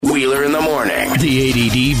Wheeler in the Morning, the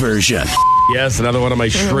ADD version. Yes, another one of my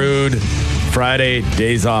shrewd Friday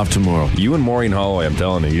days off tomorrow. You and Maureen Holloway, I'm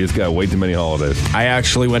telling you just got way too many holidays. I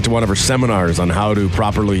actually went to one of her seminars on how to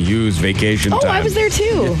properly use vacation time. Oh, I was there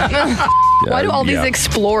too. Why do all these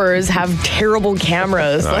explorers have terrible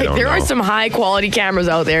cameras? Like, there are some high quality cameras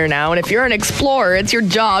out there now, and if you're an explorer, it's your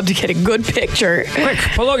job to get a good picture. Quick,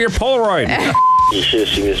 pull out your Polaroid. You should have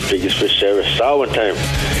seen this biggest fish I ever saw one time.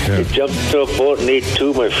 He jumped into a boat and ate two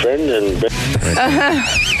of my friends and...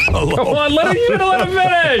 Come on, let him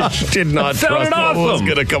finish. Did not trust what was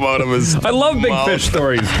going to come out of his I love big fish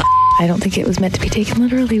stories. I don't think it was meant to be taken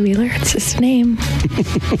literally, Wheeler. It's just a name.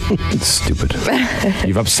 It's stupid.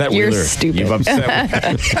 You've upset Wheeler. You're stupid. You've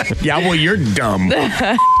upset Yeah, well, you're dumb.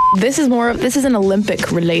 This is an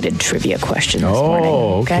Olympic-related trivia question this morning.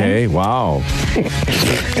 Oh, okay. Wow.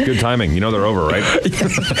 Good timing. You know they're over, right?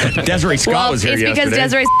 Desiree Scott was here it's yesterday. because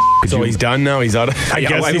Desiree... So he's done now? He's out? I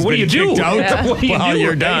guess he's what been do you kicked do? out? Yeah. What do you do?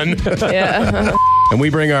 You're done. Yeah. And we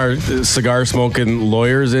bring our cigar-smoking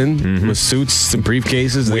lawyers in with suits and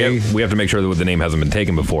briefcases. We have to make sure that the name hasn't been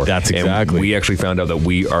taken before. That's exactly. And we actually found out that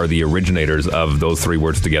we are the originators of those three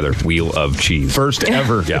words together. Wheel of cheese. First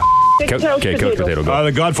ever. Yeah. Okay, Couch Potato, go.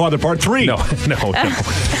 The Godfather Part 3. No. Is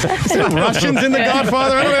there Russians in The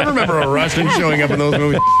Godfather? I don't ever remember a Russian showing up in those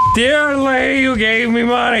movies. Dear lady who gave me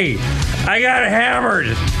money, I got hammered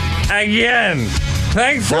again.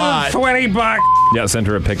 Thanks for the $20. Yeah, send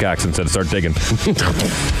her a pickaxe and said, start digging.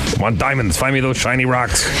 Want diamonds? Find me those shiny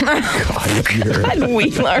rocks. God,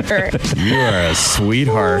 Wheeler. You are a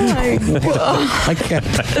sweetheart. I can't.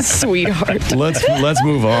 A sweetheart. Let's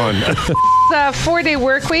move on. The 4-day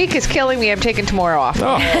work week is killing me. I'm taking tomorrow off.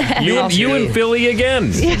 Oh, you and Philly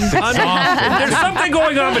again. There's something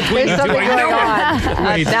going on between There's you two. something going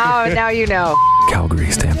on. Now you know. Calgary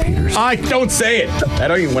Stampeders. I don't say it. I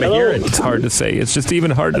don't even want to hear it. It's hard to say. It's just even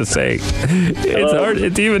hard to say. It's hard.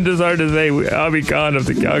 It's even just hard to say. Obby Khan of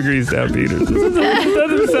the Calgary Stampeders. It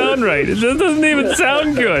doesn't sound right. It just doesn't even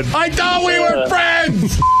sound good. I thought we were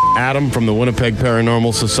friends. Adam from the Winnipeg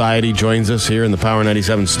Paranormal Society joins us here in the Power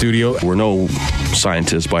 97 studio. We're no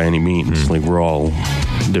scientists by any means. Like, we're all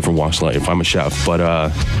different walks of life. I'm a chef, but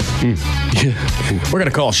we're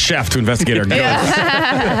gonna call a chef to investigate our ghosts.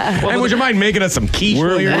 Hey, would you mind making us some quiche?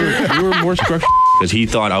 We're more structured because he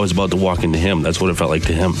thought I was about to walk into him. That's what it felt like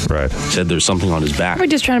to him. Right. Said there's something on his back. We're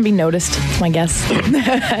just trying to be noticed, my guess.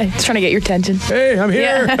 Just trying to get your attention. Hey, I'm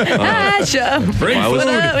here. I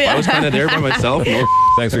was kind of there by myself.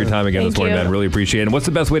 Thanks for your time again this morning, man. Really appreciate it. And what's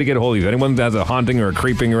the best way to get a hold of you? If anyone has a haunting or a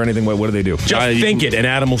creeping or anything, what do they do? Just think it, and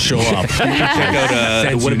Adam will show up. Check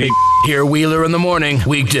out Hear Wheeler in the Morning,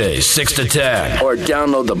 weekdays 6 to 10. Or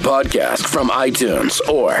download the podcast from iTunes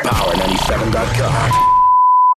or power97.com.